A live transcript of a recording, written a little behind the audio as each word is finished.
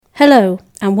Hello,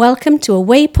 and welcome to a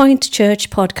Waypoint Church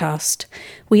podcast.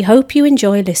 We hope you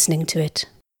enjoy listening to it.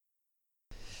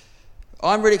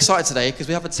 I'm really excited today because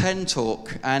we have a TED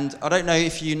Talk, and I don't know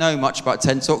if you know much about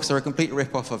TED Talks. They're a complete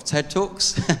rip-off of TED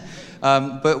Talks,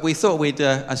 but we thought we'd,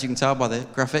 as you can tell by the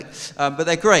graphic, but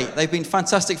they're great. They've been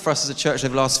fantastic for us as a church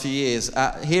over the last few years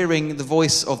at hearing the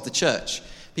voice of the church.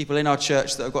 People in our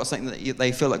church that have got something that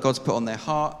they feel like God's put on their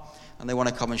heart, and they want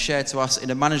to come and share to us in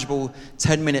a manageable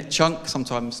 10-minute chunk,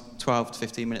 sometimes 12 to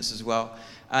 15 minutes as well.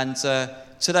 And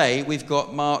today we've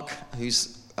got Mark,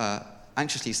 who's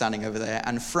anxiously standing over there,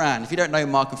 and Fran. If you don't know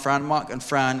Mark and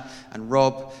Fran and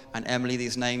Rob and Emily,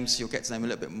 these names, you'll get to know them a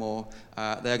little bit more.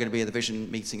 They're going to be at the vision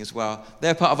meeting as well.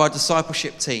 They're part of our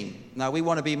discipleship team. Now, we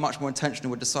want to be much more intentional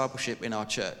with discipleship in our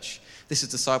church. This is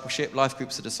discipleship, life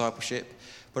groups are discipleship.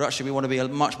 But actually, we want to be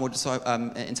much more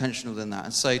intentional than that.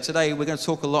 And so today, we're going to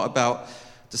talk a lot about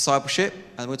discipleship,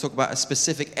 and we'll talk about a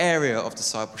specific area of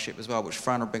discipleship as well, which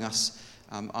Fran will bring us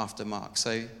after Mark.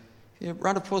 So,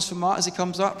 round of applause for Mark as he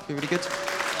comes up. It'll be really good.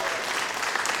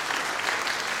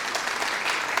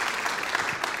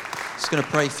 Just going to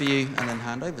pray for you and then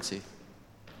hand over to you.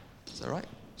 Is that right?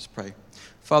 Let's pray.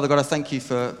 Father God, I thank you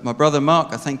for my brother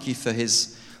Mark. I thank you for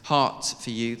his heart for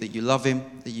you, that you love him,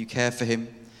 that you care for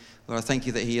him. Lord, I thank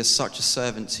you that he is such a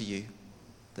servant to you,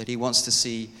 that he wants to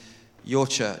see your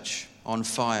church on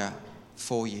fire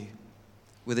for you,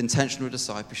 with intentional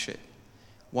discipleship,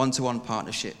 one-to-one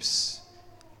partnerships,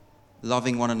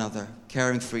 loving one another,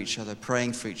 caring for each other,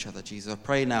 praying for each other. Jesus, I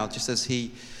pray now, just as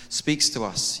he speaks to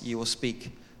us, you will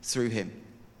speak through him,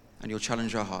 and you'll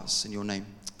challenge our hearts in your name.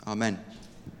 Amen.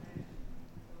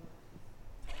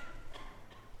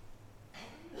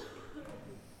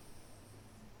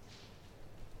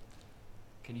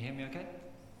 Can you hear me okay?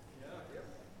 Yeah.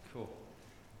 Cool.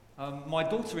 My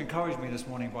daughter encouraged me this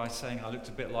morning by saying I looked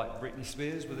a bit like Britney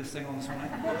Spears with this thing on this morning.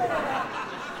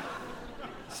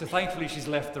 So thankfully she's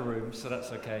left the room, so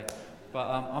that's okay. But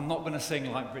I'm not going to sing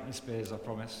like Britney Spears, I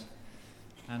promise.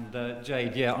 And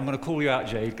Jade, I'm going to call you out,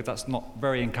 Jade, because that's not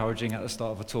very encouraging at the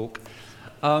start of a talk.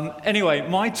 Anyway,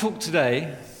 my talk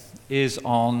today is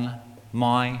on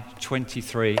my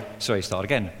 2023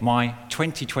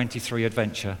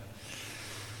 adventure.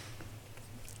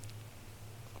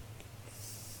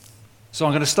 So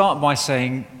I'm going to start by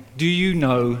saying, do you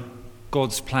know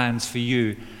God's plans for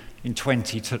you in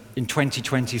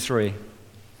 2023?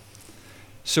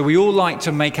 So we all like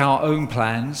to make our own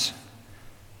plans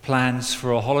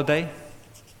for a holiday,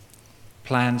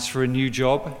 plans for a new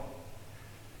job,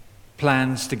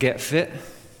 plans to get fit,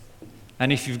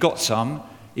 and if you've got some,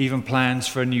 even plans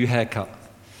for a new haircut.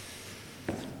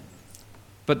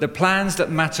 But the plans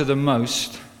that matter the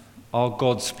most are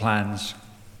God's plans.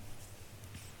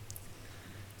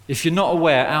 If you're not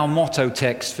aware, our motto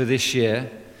text for this year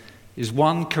is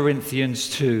 1 Corinthians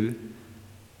 2,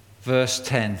 verse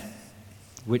 10,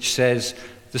 which says,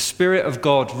 "The Spirit of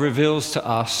God reveals to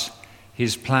us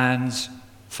his plans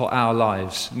for our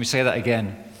lives." Let me say that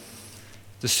again.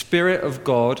 The Spirit of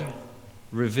God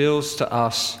reveals to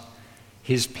us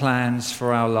his plans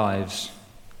for our lives.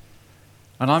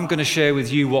 And I'm going to share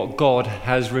with you what God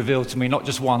has revealed to me, not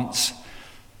just once,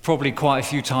 probably quite a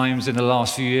few times in the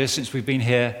last few years since we've been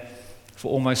here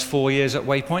for almost 4 years at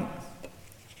Waypoint.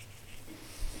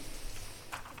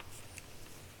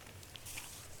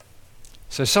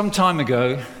 So some time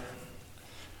ago,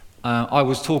 I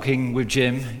was talking with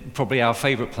Jim, probably our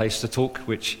favourite place to talk,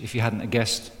 which, if you hadn't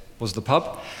guessed, was the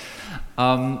pub,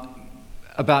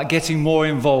 about getting more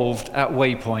involved at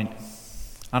Waypoint.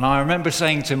 And I remember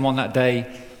saying to him on that day,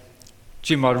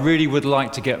 Jim, I really would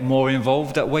like to get more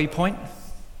involved at Waypoint.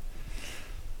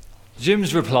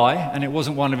 Jim's reply, and it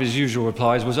wasn't one of his usual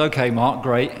replies, was, okay, Mark,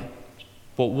 great,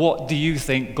 but what do you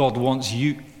think God wants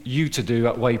you to do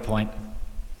at Waypoint?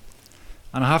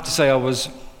 And I have to say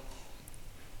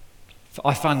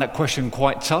I found that question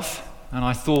quite tough, and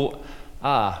I thought,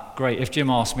 great, if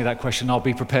Jim asked me that question, I'll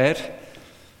be prepared.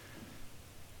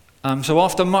 So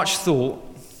after much thought,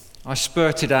 I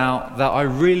spurted out that I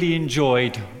really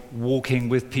enjoyed walking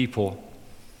with people,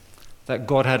 that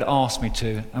God had asked me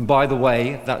to. And by the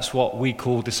way, that's what we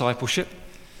call discipleship.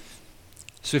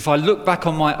 So if I look back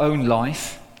on my own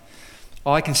life,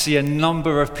 I can see a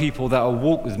number of people that have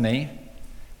walked with me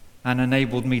and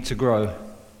enabled me to grow.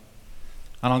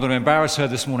 And I'm going to embarrass her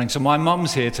this morning. So my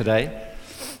mum's here today,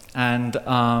 and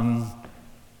I'm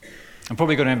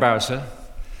probably going to embarrass her.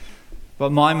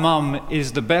 But my mum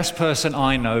is the best person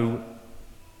I know.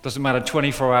 Doesn't matter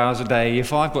 24 hours a day.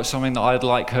 If I've got something that I'd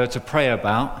like her to pray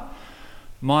about,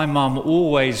 my mum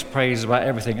always prays about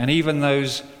everything, and even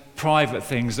those private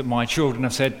things that my children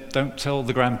have said, don't tell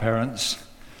the grandparents.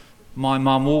 my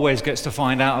mum always gets to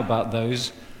find out about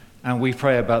those, and we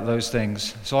pray about those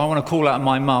things. So I want to call out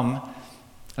my mum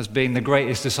as being the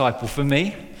greatest disciple for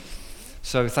me.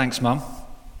 So thanks, Mum.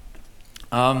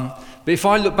 But if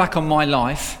I look back on my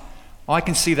life, I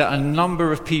can see that a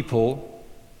number of people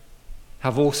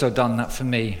have also done that for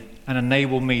me and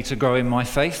enabled me to grow in my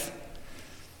faith.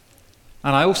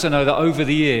 And I also know that over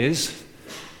the years,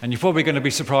 and you're probably going to be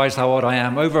surprised how old I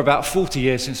am, over about 40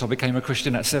 years since I became a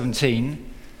Christian at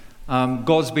 17,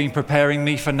 God's been preparing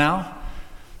me for now.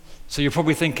 So you're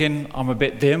probably thinking I'm a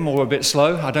bit dim or a bit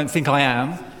slow. I don't think I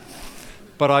am.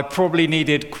 But I probably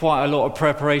needed quite a lot of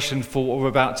preparation for what we're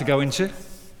about to go into.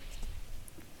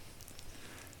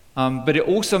 But it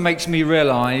also makes me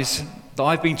realize that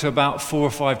I've been to about 4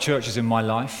 or 5 churches in my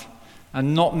life,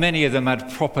 and not many of them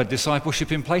had proper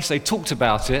discipleship in place. They talked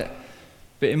about it,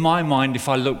 but in my mind, if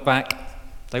I look back,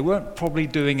 they weren't probably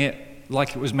doing it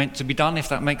like it was meant to be done, if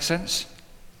that makes sense.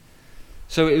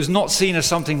 So it was not seen as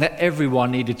something that everyone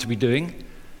needed to be doing,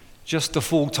 just the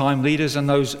full-time leaders and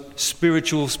those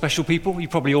spiritual special people. You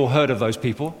probably all heard of those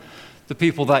people. The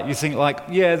people that you think like,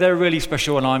 yeah, they're really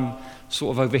special and I'm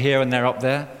sort of over here and they're up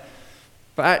there.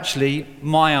 But actually,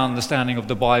 my understanding of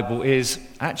the Bible is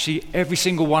actually every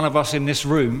single one of us in this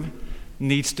room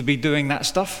needs to be doing that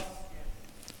stuff.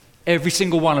 Every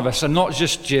single one of us. So not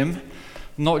just Jim,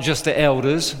 not just the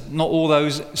elders, not all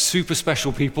those super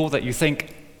special people that you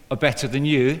think are better than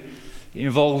you. It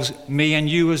involves me and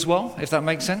you as well, if that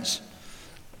makes sense.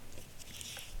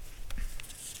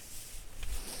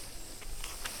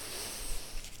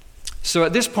 So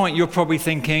at this point, you're probably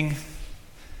thinking,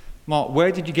 Mark,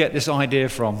 where did you get this idea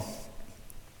from?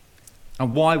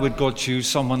 And why would God choose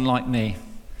someone like me?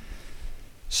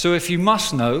 So if you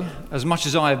must know, as much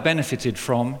as I have benefited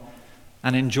from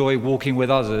and enjoy walking with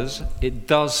others, it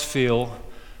does feel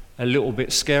a little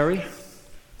bit scary.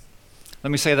 Let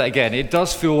me say that again. It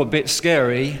does feel a bit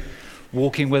scary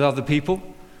walking with other people.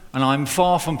 And I'm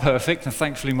far from perfect, and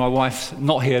thankfully my wife's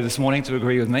not here this morning to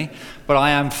agree with me, but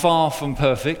I am far from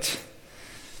perfect.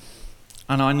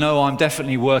 And I know I'm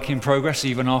definitely work in progress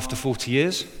even after 40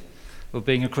 years of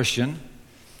being a Christian.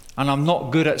 And I'm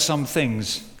not good at some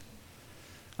things.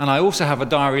 And I also have a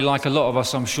diary, like a lot of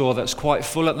us, I'm sure, that's quite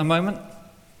full at the moment.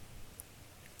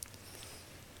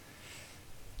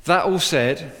 That all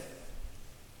said,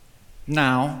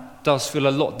 now does feel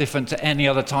a lot different to any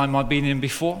other time I've been in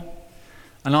before.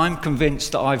 And I'm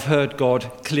convinced that I've heard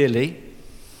God clearly.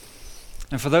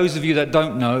 And for those of you that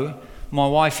don't know, my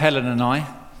wife Helen and I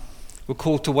were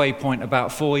called to Waypoint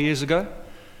about 4 years ago.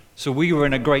 So we were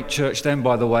in a great church then,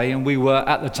 by the way, and we were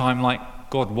at the time like,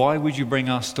 God, why would you bring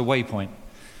us to Waypoint?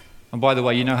 And by the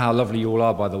way, you know how lovely you all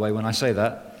are, by the way, when I say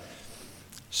that.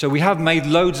 So we have made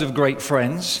loads of great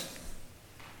friends,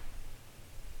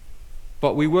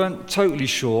 but we weren't totally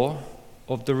sure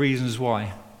of the reasons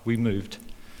why we moved.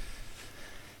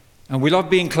 And we love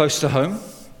being close to home.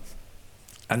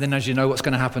 And then, as you know, what's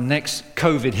going to happen next?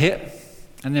 COVID hit.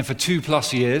 And then for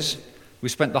 2+ years, we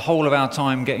spent the whole of our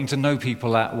time getting to know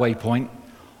people at Waypoint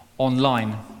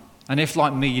online. And if,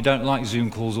 like me, you don't like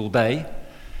Zoom calls all day,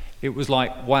 it was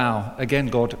like, wow, again,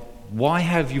 God, why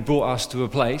have you brought us to a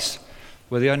place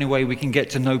where the only way we can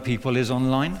get to know people is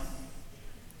online?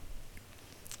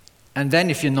 And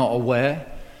then, if you're not aware,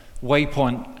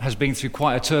 Waypoint has been through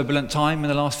quite a turbulent time in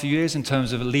the last few years in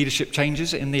terms of leadership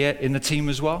changes in the team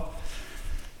as well.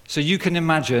 So you can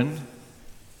imagine,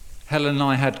 Helen and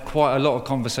I had quite a lot of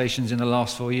conversations in the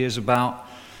last 4 years about,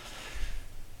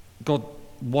 God,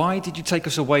 why did you take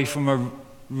us away from a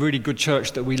really good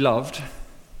church that we loved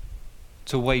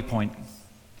to Waypoint?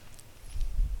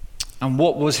 And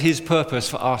what was his purpose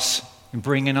for us in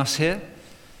bringing us here?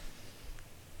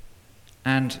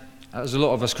 And as a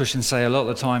lot of us Christians say a lot of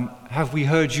the time, have we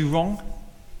heard you wrong?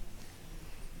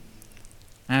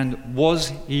 And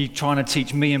was he trying to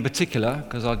teach me in particular,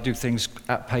 because I do things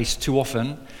at pace too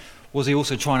often, was he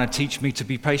also trying to teach me to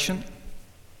be patient?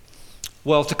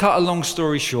 Well, to cut a long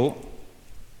story short,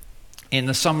 in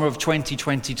the summer of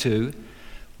 2022,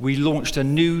 we launched a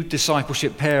new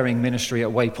discipleship pairing ministry at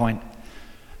Waypoint.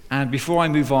 And before I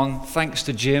move on, thanks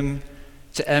to Jim,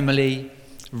 to Emily,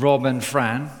 Rob and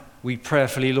Fran, we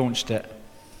prayerfully launched it.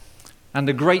 And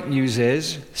the great news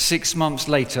is, 6 months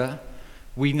later,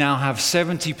 we now have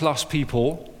 70+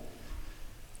 people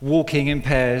walking in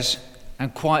pairs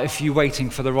and quite a few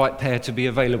waiting for the right pair to be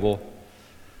available.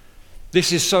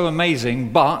 This is so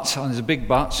amazing, but, and there's a big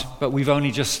but we've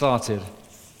only just started.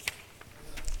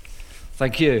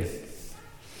 Thank you.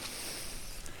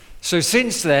 So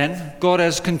since then, God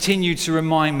has continued to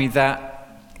remind me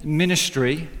that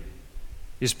ministry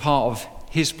is part of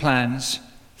his plans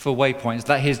for Waypoint,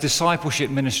 that his discipleship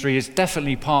ministry is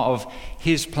definitely part of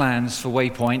his plans for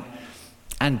Waypoint,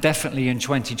 and definitely in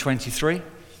 2023.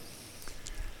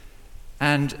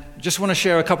 And just want to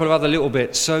share a couple of other little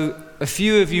bits. So a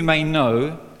few of you may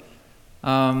know,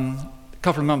 a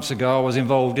couple of months ago I was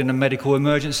involved in a medical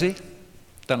emergency.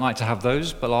 Don't like to have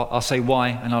those, but I'll say why,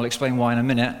 and I'll explain why in a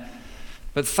minute.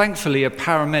 But thankfully a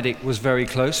paramedic was very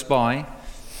close by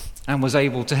and was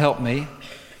able to help me.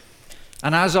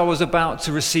 And as I was about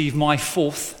to receive my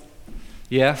fourth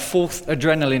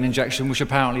adrenaline injection, which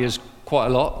apparently is quite a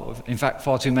lot, in fact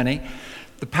far too many,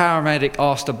 the paramedic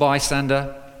asked a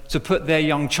bystander to put their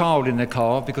young child in the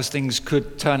car because things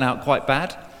could turn out quite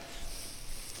bad.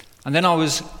 And then I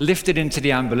was lifted into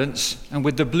the ambulance, and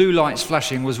with the blue lights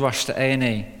flashing was rushed to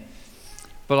A&E.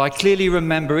 But I clearly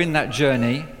remember in that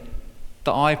journey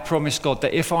that I promised God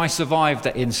that if I survived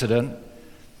that incident,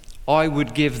 I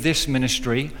would give this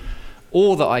ministry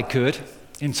all that I could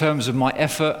in terms of my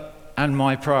effort and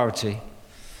my priority.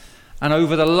 And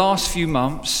over the last few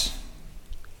months,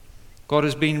 God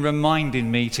has been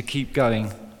reminding me to keep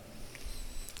going.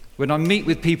 When I meet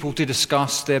with people to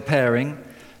discuss their pairing,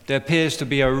 there appears to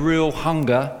be a real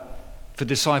hunger for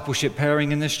discipleship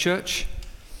pairing in this church.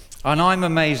 And I'm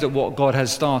amazed at what God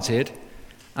has started,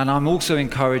 and I'm also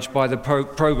encouraged by the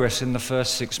progress in the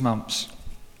first 6 months.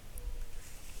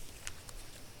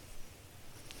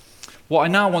 What I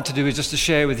now want to do is just to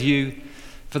share with you,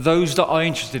 for those that are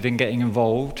interested in getting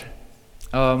involved,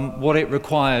 what it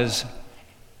requires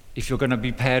if you're going to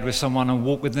be paired with someone and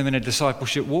walk with them in a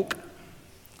discipleship walk.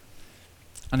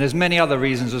 And there's many other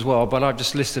reasons as well, but I've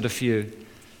just listed a few.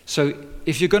 So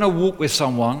if you're going to walk with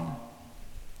someone,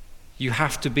 you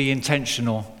have to be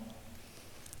intentional.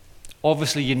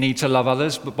 Obviously you need to love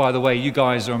others, but by the way, you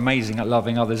guys are amazing at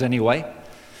loving others anyway.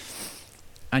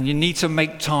 And you need to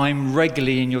make time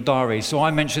regularly in your diary. So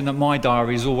I mentioned that my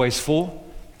diary is always full.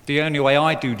 The only way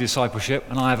I do discipleship,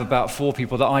 and I have about 4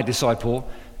 people that I disciple,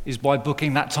 is by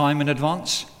booking that time in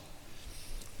advance.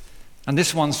 And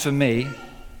this one's for me,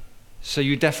 so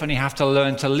you definitely have to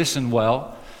learn to listen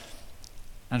well,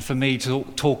 and for me to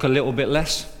talk a little bit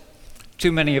less.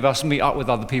 Too many of us meet up with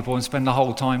other people and spend the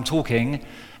whole time talking,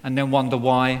 and then wonder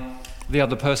why the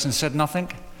other person said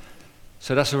nothing.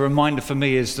 So that's a reminder for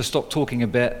me, is to stop talking a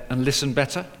bit and listen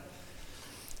better.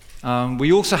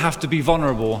 We also have to be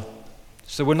vulnerable.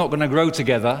 So we're not going to grow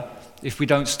together if we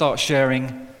don't start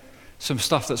sharing some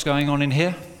stuff that's going on in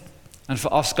here. And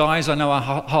for us guys, I know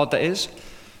how hard that is,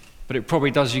 but it probably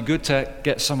does you good to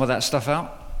get some of that stuff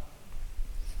out.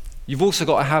 You've also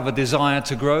got to have a desire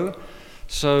to grow.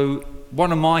 So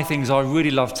one of my things I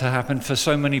really love to happen for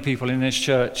so many people in this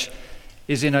church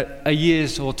is in a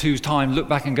year's or two's time, look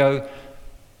back and go,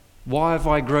 why have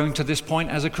I grown to this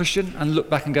point as a Christian? And look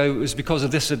back and go, it was because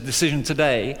of this decision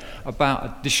today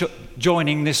about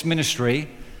joining this ministry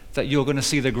that you're going to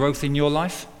see the growth in your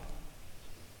life.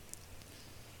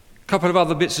 A couple of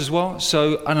other bits as well.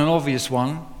 So, and an obvious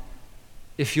one,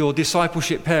 if you're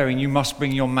discipleship pairing, you must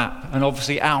bring your map. And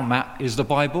obviously our map is the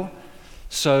Bible.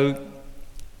 So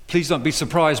please don't be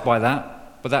surprised by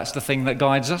that, but that's the thing that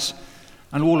guides us.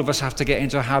 And all of us have to get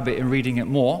into a habit in reading it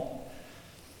more.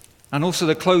 And also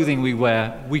the clothing we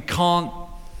wear. We can't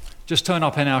just turn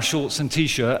up in our shorts and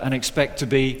t-shirt and expect to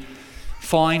be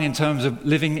fine in terms of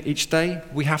living each day.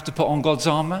 We have to put on God's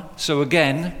armor. So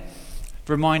again,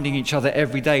 reminding each other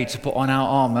every day to put on our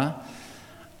armor.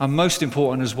 And most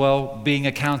important as well, being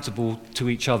accountable to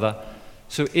each other.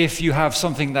 So if you have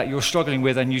something that you're struggling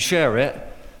with and you share it,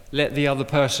 let the other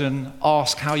person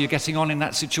ask how you're getting on in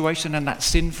that situation and that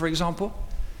sin, for example.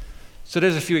 So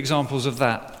there's a few examples of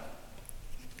that.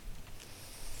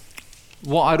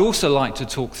 What I'd also like to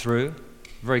talk through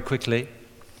very quickly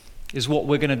is what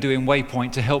we're going to do in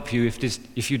Waypoint to help you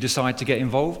if you decide to get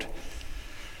involved.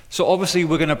 So obviously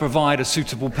we're going to provide a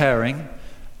suitable pairing,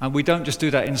 and we don't just do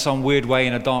that in some weird way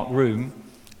in a dark room.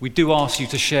 We do ask you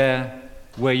to share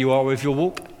where you are with your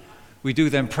walk. We do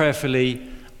then prayerfully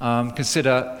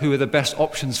consider who are the best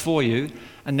options for you,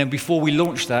 and then before we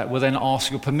launch that, we'll then ask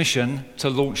your permission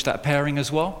to launch that pairing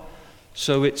as well.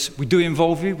 So we do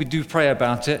involve you, we do pray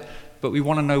about it, but we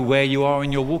want to know where you are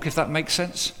in your walk, if that makes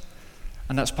sense.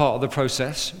 And that's part of the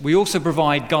process. We also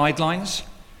provide guidelines.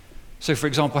 So for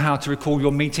example, how to recall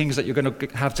your meetings that you're going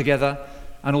to have together,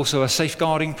 and also a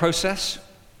safeguarding process.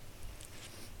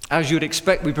 As you'd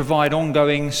expect, we provide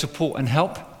ongoing support and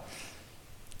help.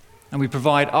 And we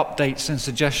provide updates and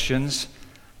suggestions,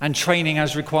 and training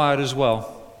as required as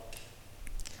well.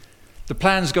 The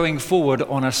plans going forward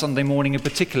on a Sunday morning in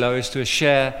particular is to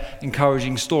share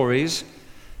encouraging stories,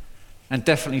 and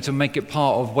definitely to make it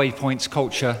part of Waypoint's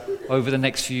culture over the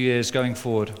next few years going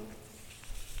forward.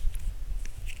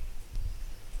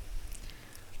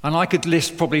 And I could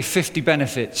list probably 50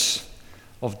 benefits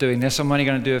of doing this. I'm only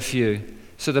going to do a few.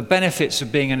 So the benefits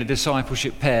of being in a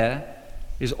discipleship pair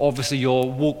is obviously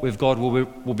your walk with God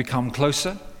will become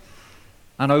closer.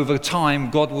 And over time,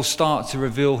 God will start to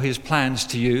reveal his plans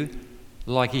to you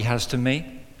like he has to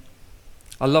me.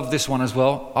 I love this one as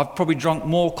well. I've probably drunk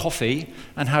more coffee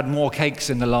and had more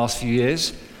cakes in the last few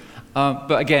years.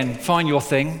 But again, find your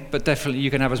thing, but definitely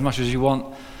you can have as much as you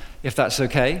want if that's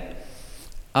okay.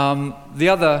 The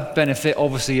other benefit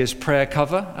obviously is prayer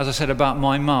cover. As I said about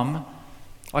my mum,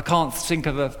 I can't think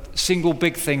of a single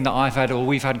big thing that I've had or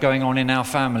we've had going on in our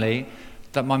family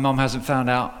that my mum hasn't found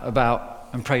out about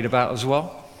and prayed about as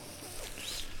well.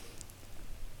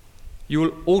 You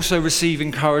will also receive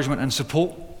encouragement and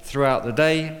support throughout the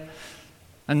day,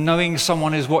 and knowing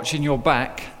someone is watching your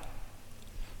back.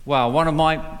 Wow, one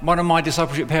of my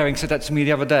discipleship pairings said that to me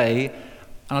the other day,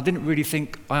 and I didn't really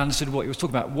think I understood what he was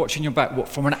talking about. Watching your back, what,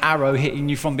 from an arrow hitting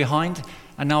you from behind?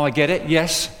 And now I get it.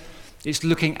 Yes, it's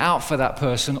looking out for that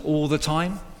person all the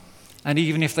time, and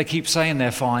even if they keep saying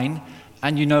they're fine,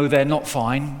 and you know they're not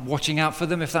fine, watching out for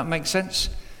them, if that makes sense.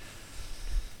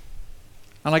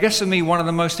 And I guess for me, one of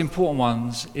the most important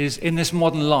ones is in this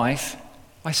modern life,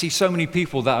 I see so many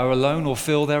people that are alone or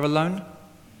feel they're alone.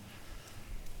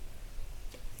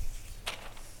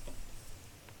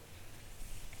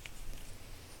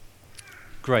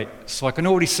 Great. So I can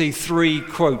already see 3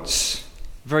 quotes,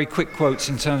 very quick quotes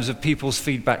in terms of people's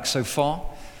feedback so far,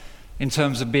 in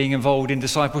terms of being involved in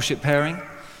discipleship pairing.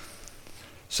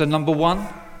 So number 1,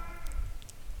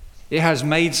 it has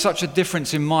made such a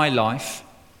difference in my life.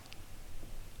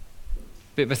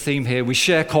 Bit of a theme here. We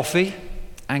share coffee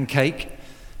and cake,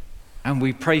 and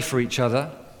we pray for each other,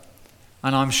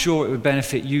 and I'm sure it would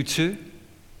benefit you too.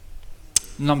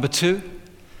 Number 2,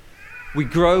 we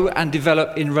grow and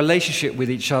develop in relationship with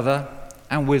each other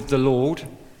and with the Lord,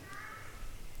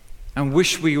 and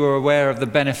wish we were aware of the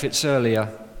benefits earlier.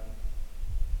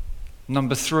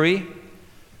 Number 3,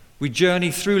 we journey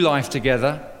through life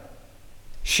together,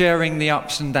 sharing the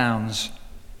ups and downs,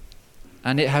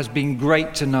 and it has been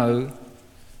great to know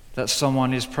that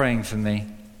someone is praying for me.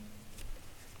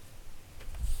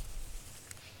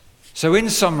 So in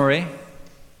summary,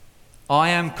 I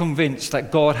am convinced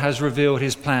that God has revealed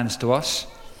his plans to us,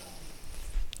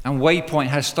 and Waypoint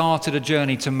has started a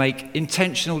journey to make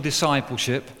intentional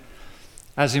discipleship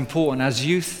as important as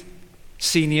youth,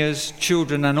 seniors,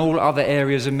 children, and all other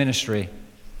areas of ministry.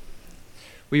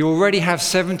 We already have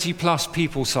 70 plus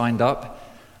people signed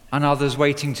up and others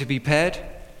waiting to be paired,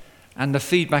 and the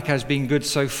feedback has been good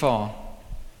so far.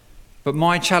 But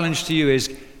my challenge to you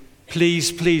is,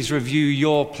 please review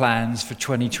your plans for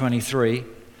 2023,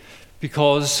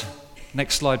 because,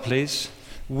 next slide please,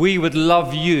 we would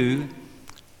love you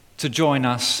to join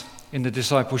us in the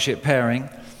discipleship pairing.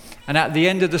 And at the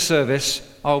end of the service,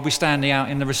 I'll be standing out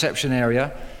in the reception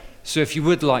area, so if you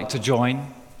would like to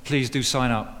join, please do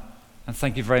sign up. And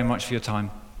thank you very much for your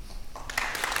time.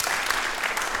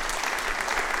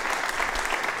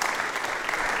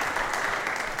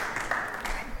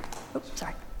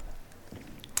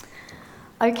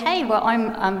 Okay, well,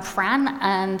 I'm Fran,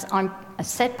 and I'm a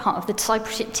said part of the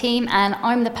discipleship team, and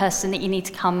I'm the person that you need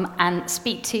to come and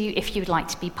speak to if you would like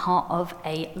to be part of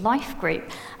a life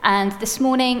group. And this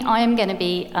morning, I am going to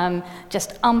be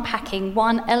just unpacking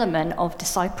one element of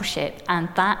discipleship, and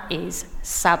that is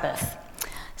Sabbath.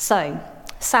 So,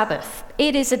 Sabbath,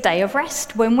 it is a day of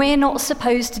rest when we're not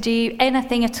supposed to do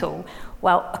anything at all.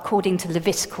 Well, according to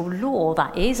Levitical law,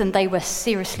 that is, and they were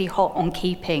seriously hot on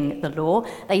keeping the law.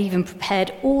 They even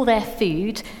prepared all their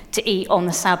food to eat on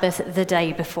the Sabbath the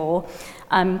day before.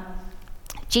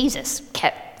 Jesus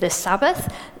kept the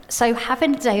Sabbath, so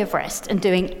having a day of rest and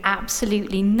doing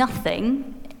absolutely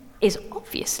nothing is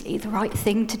obviously the right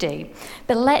thing to do.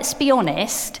 But let's be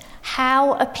honest,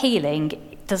 how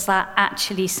appealing does that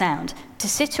actually sound? To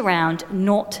sit around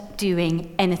not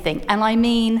doing anything, and I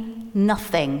mean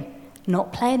nothing.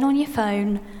 Not playing on your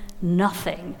phone,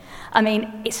 nothing. I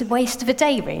mean, it's a waste of a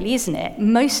day, really, isn't it?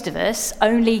 Most of us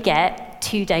only get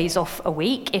 2 days off a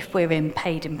week if we're in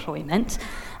paid employment,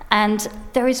 and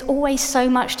there is always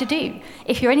so much to do.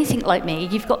 If you're anything like me,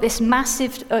 you've got this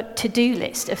massive to-do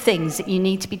list of things that you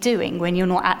need to be doing when you're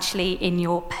not actually in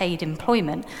your paid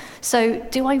employment. So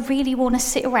do I really want to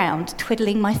sit around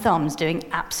twiddling my thumbs doing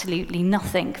absolutely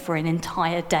nothing for an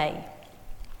entire day?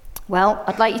 Well,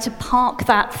 I'd like you to park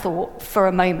that thought for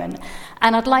a moment,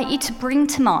 and I'd like you to bring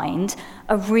to mind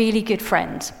a really good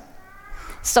friend.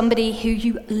 Somebody who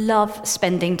you love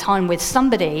spending time with,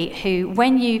 somebody who,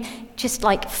 when you just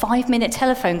like 5-minute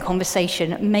telephone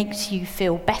conversation, makes you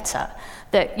feel better.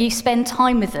 that you spend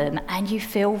time with them and you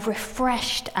feel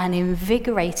refreshed and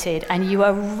invigorated and you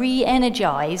are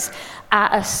re-energized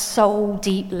at a soul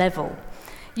deep level.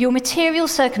 Your material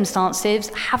circumstances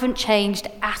haven't changed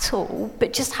at all,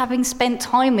 but just having spent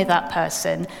time with that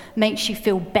person makes you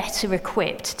feel better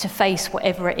equipped to face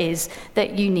whatever it is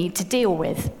that you need to deal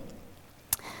with.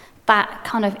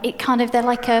 They're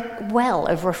like a well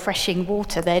of refreshing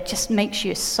water. That just makes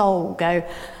your soul go,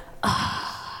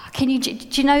 do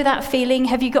you know that feeling?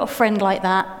 Have you got a friend like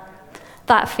that?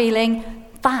 That feeling?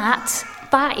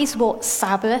 That is what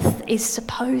Sabbath is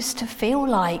supposed to feel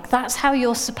like. That's how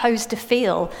you're supposed to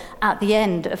feel at the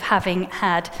end of having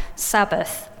had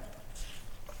Sabbath.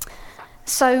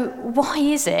 So why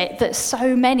is it that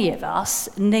so many of us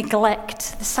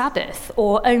neglect the Sabbath,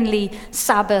 or only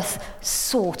Sabbath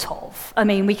sort of? I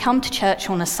mean, we come to church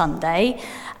on a Sunday,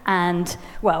 and,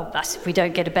 well, that's if we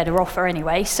don't get a better offer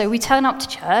anyway. So we turn up to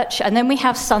church, and then we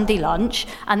have Sunday lunch,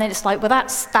 and then it's like, well,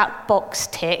 that's that box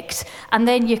ticked, and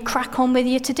then you crack on with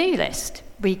your to-do list.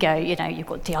 We go, you've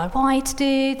got DIY to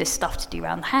do, there's stuff to do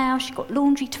around the house, you've got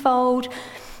laundry to fold.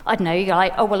 I don't know, you're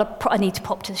like, oh, well, I need to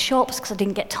pop to the shops because I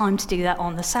didn't get time to do that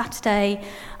on the Saturday.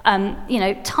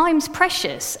 Time's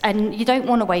precious, and you don't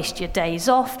want to waste your days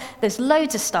off. There's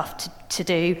loads of stuff to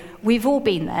do. We've all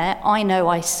been there. I know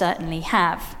I certainly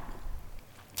have.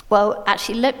 Well,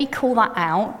 actually, let me call that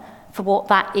out for what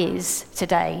that is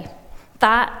today.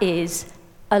 That is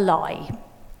a lie.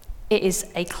 It is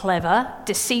a clever,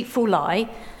 deceitful lie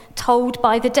told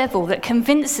by the devil that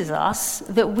convinces us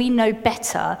that we know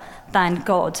better than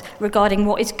God regarding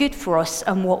what is good for us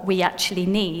and what we actually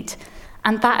need.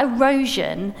 And that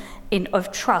erosion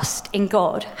of trust in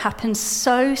God happens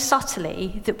so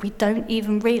subtly that we don't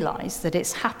even realise that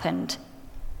it's happened.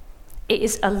 It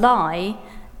is a lie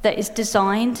that is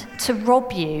designed to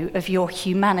rob you of your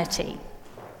humanity.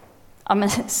 I'm going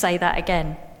to say that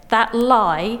again. That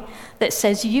lie that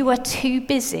says you are too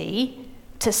busy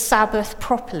to Sabbath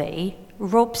properly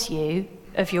robs you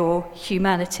of your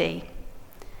humanity.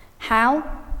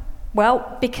 How?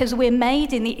 Well, because we're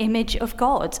made in the image of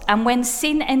God, and when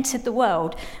sin entered the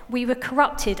world, we were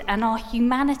corrupted and our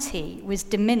humanity was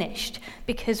diminished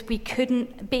because we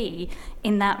couldn't be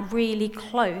in that really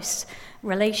close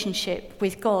relationship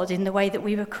with God in the way that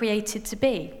we were created to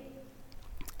be.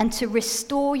 And to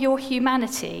restore your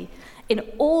humanity in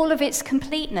all of its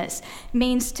completeness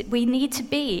means we need to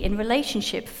be in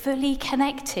relationship, fully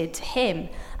connected to Him.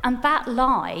 And that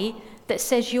lie that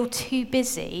says you're too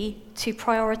busy to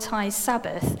prioritize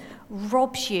Sabbath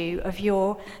robs you of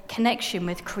your connection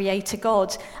with Creator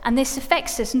God. And this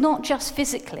affects us not just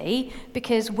physically,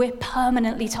 because we're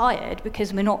permanently tired,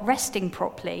 because we're not resting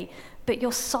properly, but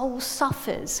your soul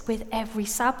suffers with every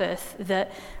Sabbath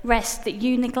rest that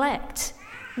you neglect.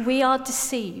 We are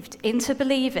deceived into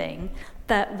believing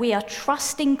that we are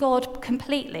trusting God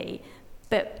completely,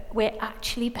 but we're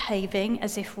actually behaving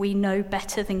as if we know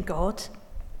better than God.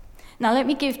 Now, let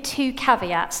me give 2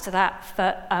 caveats to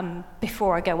that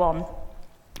before I go on.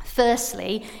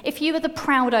 Firstly, if you are the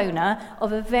proud owner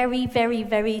of a very, very,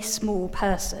 very small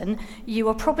person, you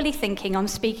are probably thinking I'm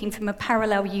speaking from a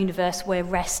parallel universe where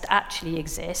rest actually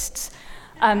exists.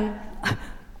 I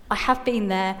have been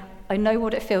there. I know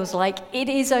what it feels like. It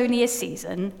is only a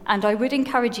season, and I would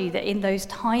encourage you that in those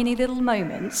tiny little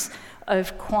moments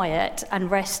of quiet and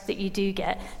rest that you do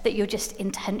get, that you're just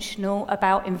intentional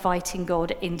about inviting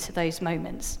God into those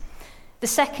moments. The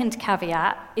second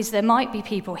caveat is there might be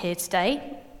people here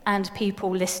today and people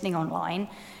listening online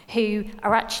who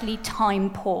are actually time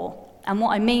poor. And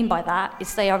what I mean by that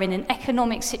is they are in an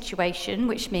economic situation,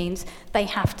 which means they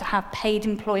have to have paid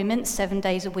employment 7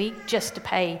 days a week just to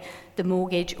pay the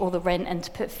mortgage or the rent and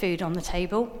to put food on the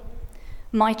table.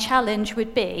 My challenge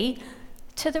would be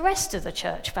to the rest of the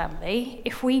church family,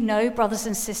 if we know brothers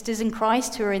and sisters in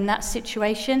Christ who are in that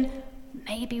situation,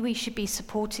 maybe we should be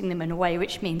supporting them in a way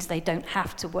which means they don't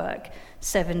have to work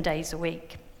 7 days a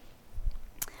week.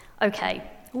 Okay,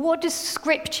 what does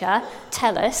Scripture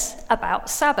tell us about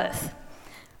Sabbath?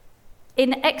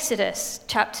 In Exodus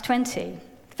chapter 20,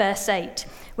 verse 8,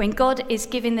 when God is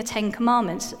giving the 10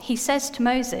 Commandments, he says to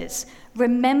Moses,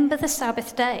 "Remember the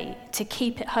Sabbath day to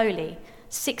keep it holy.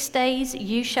 6 days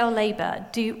you shall labor,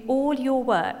 do all your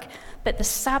work, but the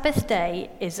seventh day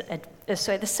is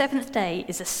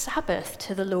a Sabbath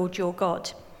to the Lord your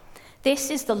God."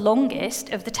 This is the longest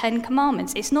of the 10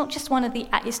 Commandments. It's not just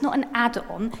it's not an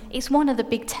add-on, it's one of the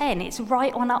big 10. It's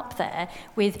right on up there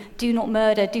with do not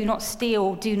murder, do not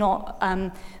steal, do not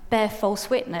bear false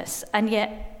witness. And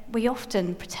yet we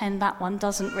often pretend that one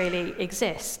doesn't really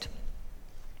exist.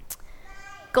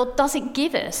 God doesn't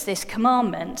give us this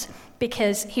commandment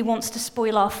because he wants to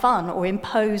spoil our fun or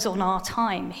impose on our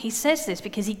time. He says this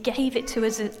because he gave it to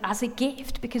us as a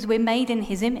gift, because we're made in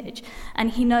his image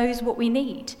and he knows what we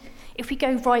need. If we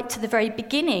go right to the very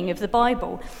beginning of the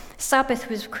Bible, Sabbath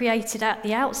was created at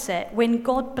the outset when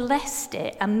God blessed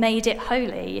it and made it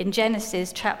holy in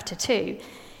Genesis chapter 2.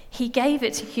 He gave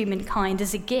it to humankind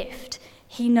as a gift.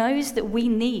 He knows that we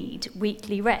need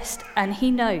weekly rest, and he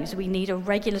knows we need a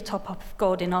regular top-up of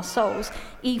God in our souls,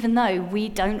 even though we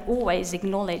don't always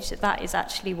acknowledge that that is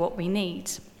actually what we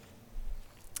need.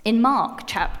 In Mark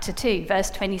chapter 2, verse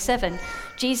 27,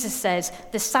 Jesus says,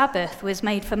 "The Sabbath was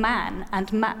made for man,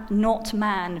 and not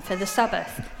man for the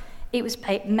Sabbath." It was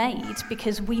made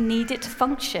because we need it to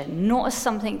function, not as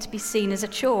something to be seen as a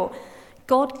chore.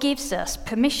 God gives us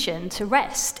permission to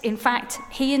rest. In fact,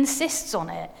 he insists on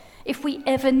it. If we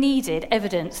ever needed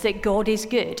evidence that God is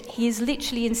good, he is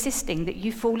literally insisting that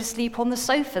you fall asleep on the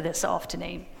sofa this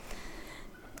afternoon.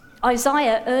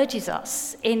 Isaiah urges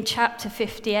us in chapter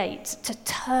 58 to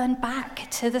turn back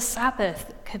to the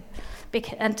Sabbath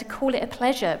and to call it a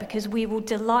pleasure, because we will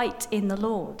delight in the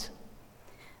Lord.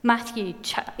 Matthew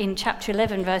in chapter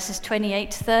 11, verses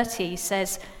 28 to 30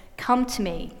 says, "Come to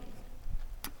me,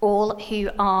 all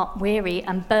who are weary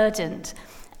and burdened,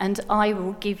 and I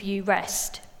will give you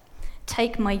rest.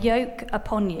 Take my yoke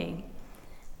upon you,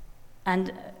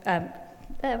 and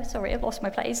I've lost my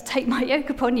place. Take my yoke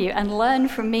upon you and learn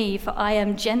from me, for I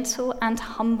am gentle and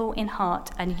humble in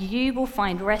heart, and you will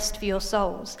find rest for your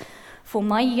souls. For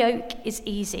my yoke is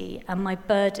easy and my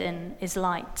burden is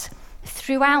light."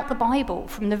 Throughout the Bible,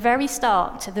 from the very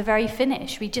start to the very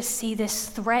finish, we just see this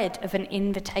thread of an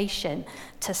invitation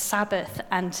to Sabbath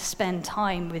and to spend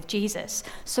time with Jesus.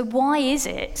 So why is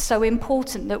it so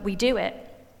important that we do it?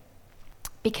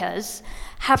 Because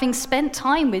having spent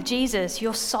time with Jesus,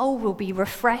 your soul will be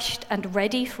refreshed and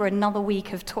ready for another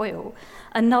week of toil,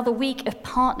 another week of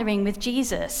partnering with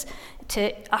Jesus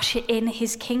to usher in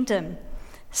his kingdom.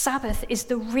 Sabbath is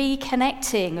the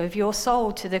reconnecting of your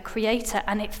soul to the Creator,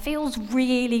 and it feels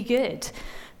really good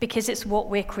because it's what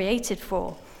we're created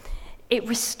for. It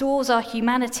restores our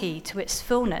humanity to its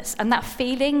fullness, and that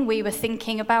feeling we were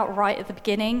thinking about right at the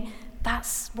beginning,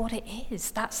 that's what it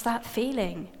is. That's that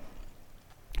feeling.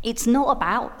 It's not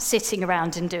about sitting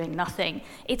around and doing nothing.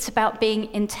 It's about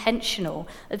being intentional,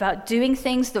 about doing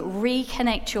things that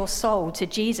reconnect your soul to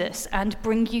Jesus and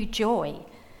bring you joy.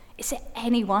 Is it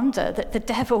any wonder that the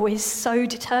devil is so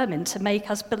determined to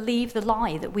make us believe the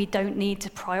lie that we don't need to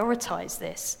prioritize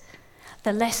this?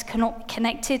 The less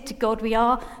connected to God we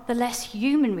are, the less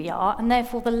human we are, and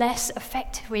therefore the less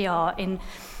effective we are in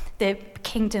the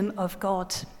kingdom of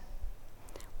God.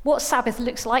 What Sabbath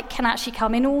looks like can actually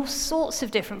come in all sorts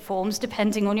of different forms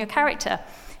depending on your character.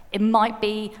 It might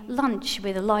be lunch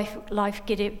with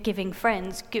life-giving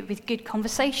friends, with good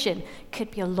conversation. It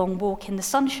could be a long walk in the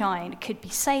sunshine. It could be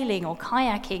sailing or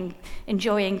kayaking,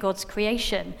 enjoying God's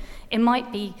creation. It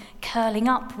might be curling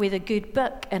up with a good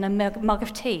book and a mug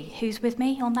of tea. Who's with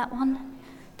me on that one?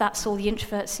 That's all the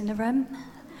introverts in the room.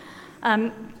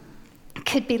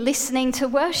 Could be listening to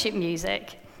worship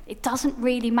music. It doesn't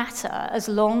really matter as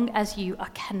long as you are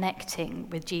connecting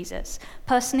with Jesus.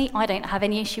 Personally, I don't have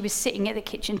any issue with sitting at the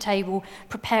kitchen table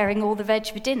preparing all the veg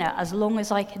for dinner, as long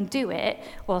as I can do it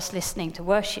whilst listening to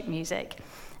worship music.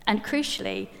 And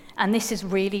crucially, and this is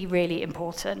really, really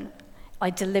important,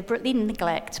 I deliberately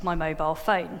neglect my mobile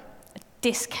phone. I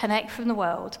disconnect from the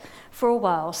world for a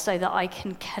while so that I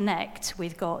can connect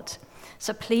with God.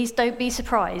 So please don't be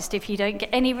surprised if you don't get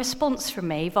any response from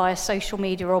me via social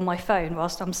media or on my phone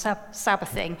whilst I'm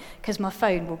Sabbathing, because my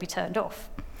phone will be turned off.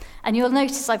 And you'll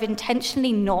notice I've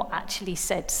intentionally not actually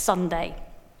said Sunday.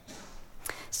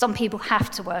 Some people have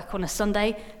to work on a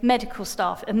Sunday, medical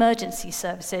staff, emergency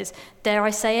services, dare I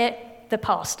say it, the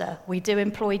pastor. We do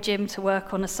employ Jim to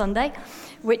work on a Sunday.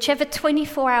 Whichever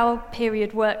 24-hour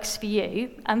period works for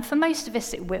you, and for most of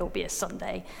us it will be a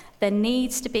Sunday, there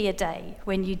needs to be a day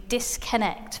when you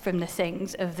disconnect from the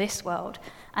things of this world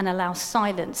and allow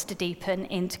silence to deepen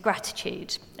into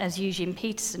gratitude, as Eugene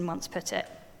Peterson once put it.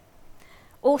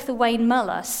 Author Wayne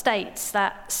Muller states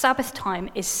that Sabbath time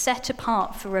is set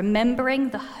apart for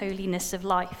remembering the holiness of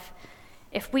life.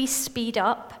 If we speed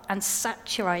up and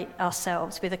saturate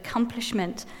ourselves with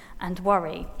accomplishment and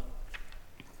worry,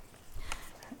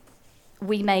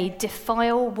 we may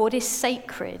defile what is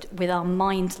sacred with our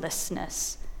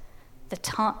mindlessness. The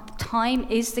time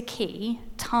is the key,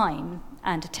 time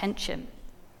and attention.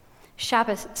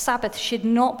 Sabbath should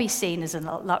not be seen as a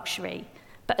luxury,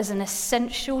 but as an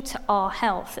essential to our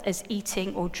health as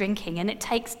eating or drinking, and it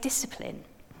takes discipline.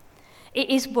 It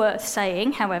is worth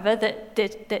saying, however,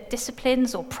 that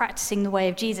disciplines or practicing the way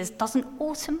of Jesus doesn't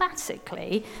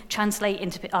automatically translate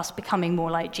into us becoming more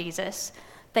like Jesus.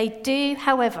 They do,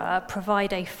 however,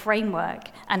 provide a framework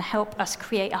and help us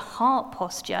create a heart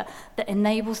posture that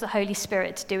enables the Holy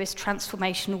Spirit to do his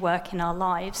transformational work in our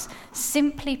lives.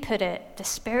 Simply put it, the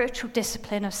spiritual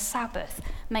discipline of Sabbath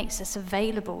makes us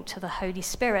available to the Holy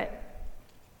Spirit.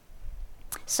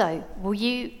 So, will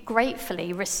you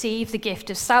gratefully receive the gift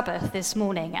of Sabbath this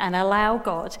morning and allow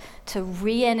God to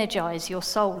re-energize your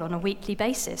soul on a weekly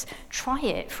basis? Try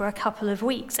it for a couple of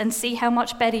weeks and see how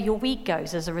much better your week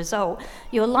goes as a result.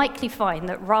 You'll likely find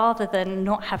that rather than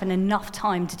not having enough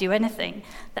time to do anything,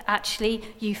 that actually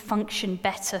you function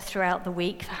better throughout the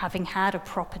week for having had a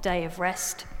proper day of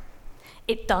rest.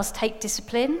 It does take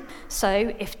discipline,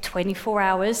 so if 24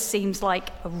 hours seems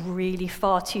like a really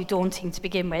far too daunting to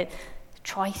begin with,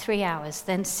 try 3 hours,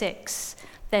 then 6,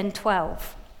 then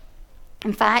 12.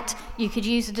 In fact, you could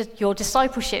use your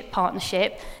discipleship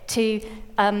partnership to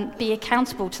be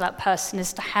accountable to that person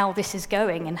as to how this is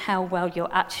going and how well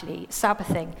you're actually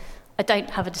Sabbathing. I don't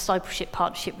have a discipleship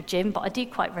partnership with Jim, but I do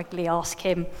quite regularly ask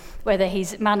him whether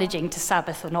he's managing to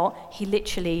Sabbath or not. He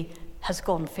literally has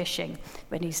gone fishing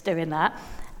when he's doing that.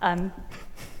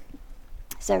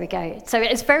 So there we go. So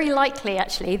it's very likely,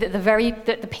 actually, that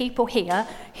the people here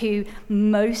who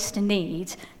most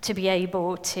need to be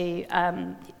able to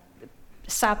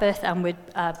Sabbath and would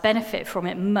benefit from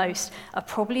it most are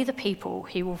probably the people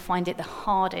who will find it the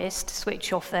hardest to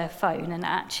switch off their phone and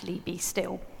actually be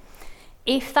still.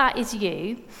 If that is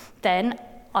you, then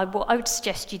what I would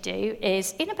suggest you do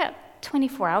is, in about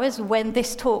 24 hours, when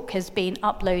this talk has been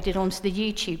uploaded onto the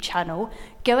YouTube channel,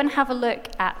 go and have a look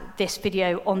at this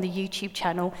video on the YouTube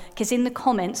channel, because in the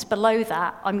comments below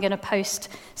that, I'm going to post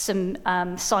some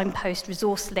signpost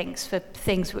resource links for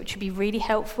things which would be really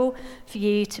helpful for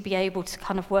you to be able to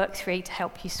kind of work through to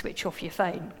help you switch off your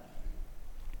phone.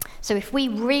 So if we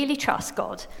really trust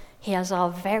God, he has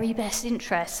our very best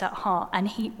interests at heart, and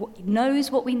he knows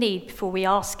what we need before we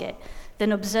ask it,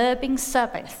 then observing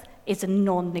Sabbath is a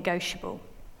non-negotiable.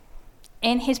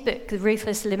 In his book, The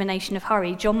Ruthless Elimination of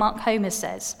Hurry, John Mark Homer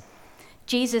says,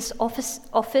 Jesus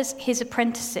offers his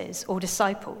apprentices or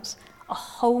disciples a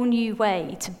whole new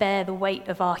way to bear the weight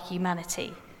of our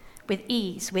humanity, with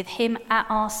ease, with him at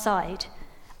our side,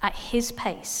 at his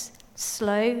pace,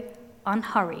 slow,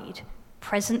 unhurried,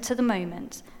 present to the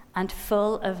moment, and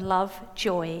full of love,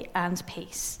 joy, and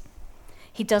peace.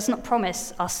 He does not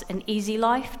promise us an easy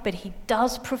life, but he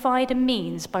does provide a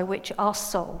means by which our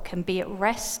soul can be at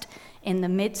rest in the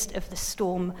midst of the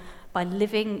storm by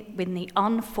living with the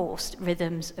unforced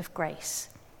rhythms of grace.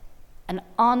 An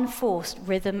unforced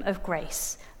rhythm of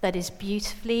grace that is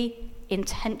beautifully,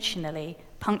 intentionally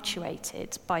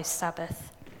punctuated by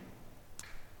Sabbath.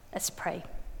 Let's pray.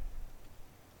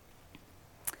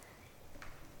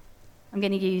 I'm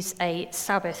going to use a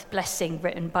Sabbath blessing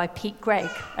written by Pete Greig,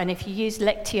 and if you use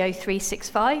Lectio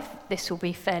 365, this will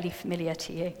be fairly familiar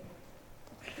to you.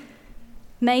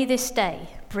 May this day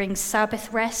bring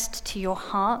Sabbath rest to your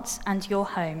heart and your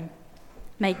home.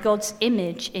 May God's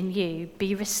image in you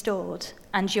be restored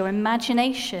and your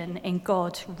imagination in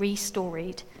God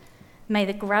restored. May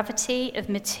the gravity of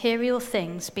material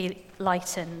things be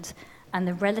lightened and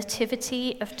the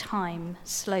relativity of time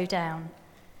slow down.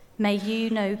 May you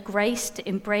know grace to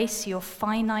embrace your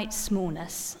finite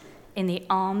smallness in the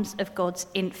arms of God's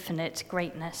infinite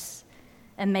greatness.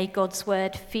 And may God's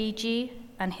word feed you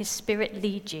and his spirit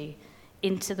lead you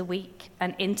into the week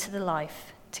and into the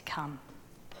life to come.